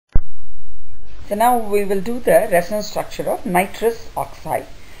So now we will do the resonance structure of nitrous oxide,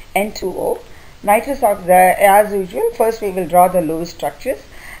 N2O. Nitrous oxide, as usual, first we will draw the Lewis structures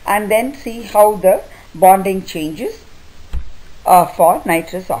and then see how the bonding changes for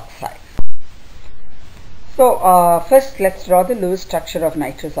nitrous oxide. So first let's draw the Lewis structure of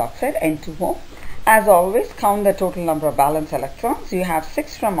nitrous oxide, N2O. As always, count the total number of valence electrons. You have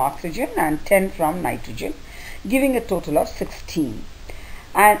 6 from oxygen and 10 from nitrogen, giving a total of 16.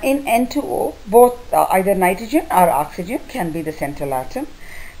 And in N2O, both either nitrogen or oxygen can be the central atom.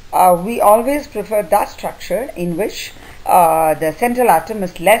 We always prefer that structure in which the central atom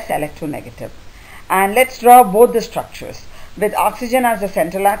is less electronegative. And let's draw both the structures with oxygen as the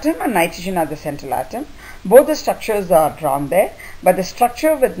central atom and nitrogen as the central atom. Both the structures are drawn there, but the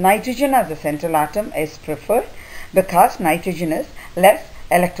structure with nitrogen as the central atom is preferred because nitrogen is less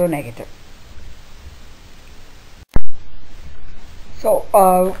electronegative. So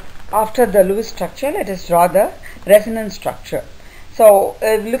after the Lewis structure, let us draw the resonance structure. So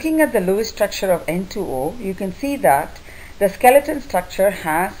looking at the Lewis structure of N2O, you can see that the skeleton structure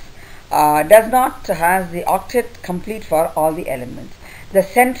does not have the octet complete for all the elements. The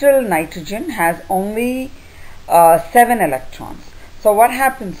central nitrogen has only 7 electrons. So what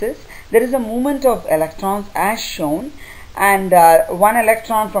happens is there is a movement of electrons as shown, and 1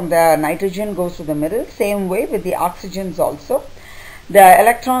 electron from the nitrogen goes to the middle. Same way with the oxygens also. The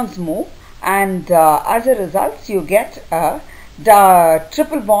electrons move, and as a result you get a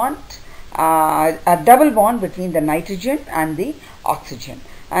triple bond, a double bond between the nitrogen and the oxygen.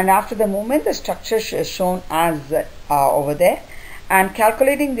 And after the movement, the structure is shown as over there. And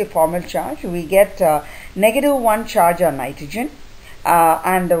calculating the formal charge, we get -1 charge on nitrogen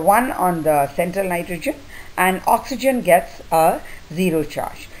and 1 on the central nitrogen, and oxygen gets a 0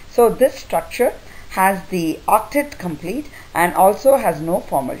 charge. So this structure has the octet complete and also has no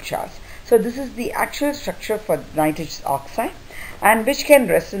formal charge. So this is the actual structure for nitrous oxide, and which can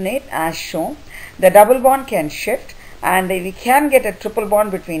resonate as shown. The double bond can shift, and we can get a triple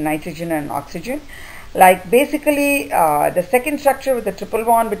bond between nitrogen and oxygen. Like basically the second structure with the triple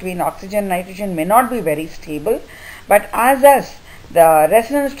bond between oxygen and nitrogen may not be very stable, but as the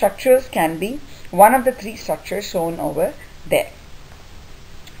resonance structures can be one of the 3 structures shown over there.